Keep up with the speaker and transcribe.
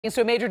Thanks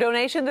to a major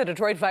donation, the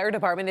Detroit Fire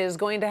Department is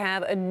going to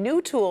have a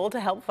new tool to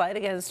help fight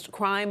against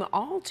crime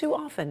all too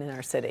often in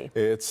our city.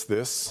 It's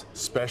this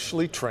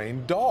specially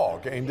trained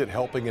dog aimed at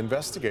helping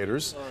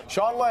investigators.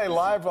 Sean Lay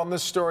live on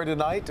this story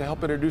tonight to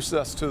help introduce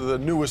us to the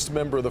newest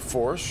member of the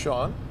force.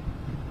 Sean.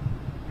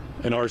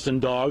 An arson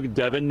dog,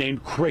 Devin,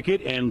 named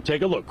Cricket, and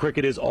take a look.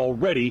 Cricket is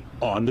already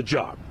on the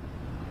job.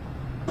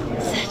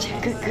 Such a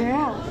good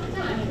girl.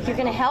 You're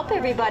going to help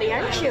everybody,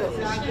 aren't you?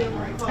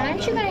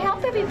 Aren't you going to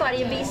help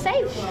everybody and be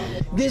safe?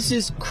 This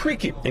is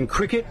Cricket, and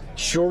Cricket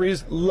sure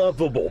is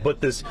lovable, but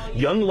this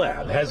young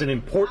lab has an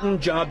important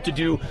job to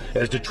do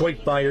as Detroit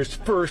Fire's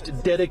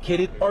first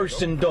dedicated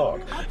arson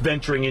dog,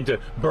 venturing into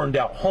burned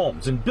out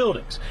homes and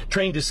buildings,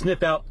 trained to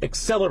sniff out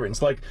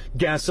accelerants like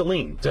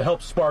gasoline to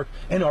help spark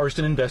an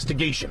arson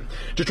investigation.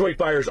 Detroit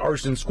Fire's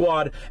arson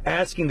squad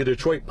asking the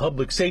Detroit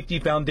Public Safety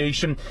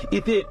Foundation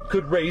if it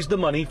could raise the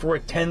money for a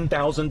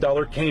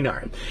 $10,000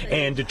 canine.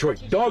 And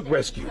Detroit Dog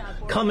Rescue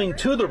coming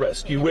to the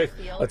rescue with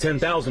a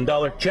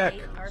 $10,000 check.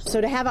 So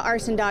to have an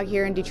arson dog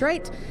here in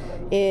Detroit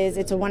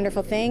it's a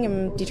wonderful thing,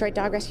 and Detroit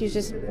Dog Rescue is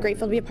just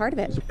grateful to be a part of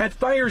it. At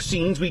fire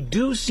scenes, we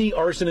do see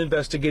arson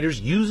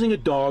investigators using a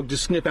dog to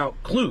sniff out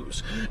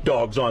clues.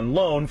 Dogs on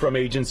loan from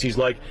agencies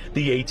like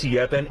the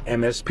ATF and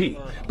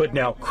MSP. But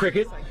now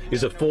Cricket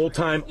is a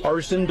full-time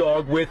arson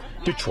dog with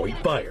Detroit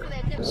Fire.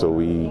 So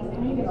we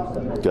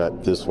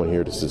got this one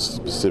here. This is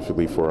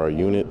specifically for our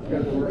unit.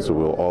 So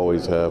we'll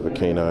always have a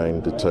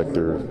canine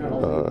detector,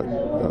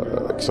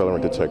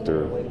 accelerant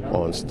detector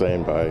on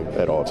standby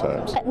at all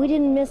times. We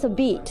didn't miss a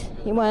beat.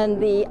 When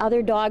the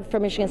other dog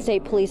from Michigan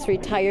State Police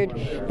retired,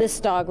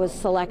 this dog was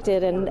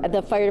selected, and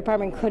the fire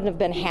department couldn't have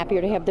been happier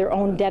to have their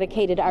own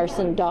dedicated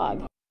arson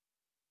dog.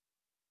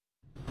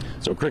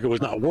 So Cricket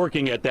was not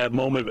working at that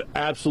moment, but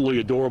absolutely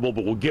adorable,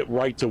 but we'll get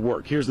right to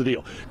work. Here's the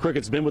deal.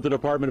 Cricket's been with the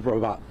department for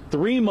about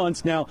 3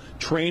 months now,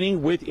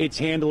 training with its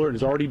handler, and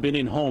has already been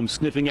in homes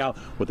sniffing out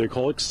what they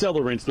call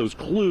accelerants, those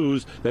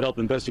clues that help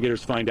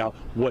investigators find out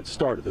what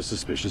started the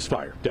suspicious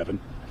fire. Devin.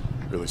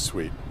 Really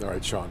sweet. All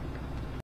right, Sean.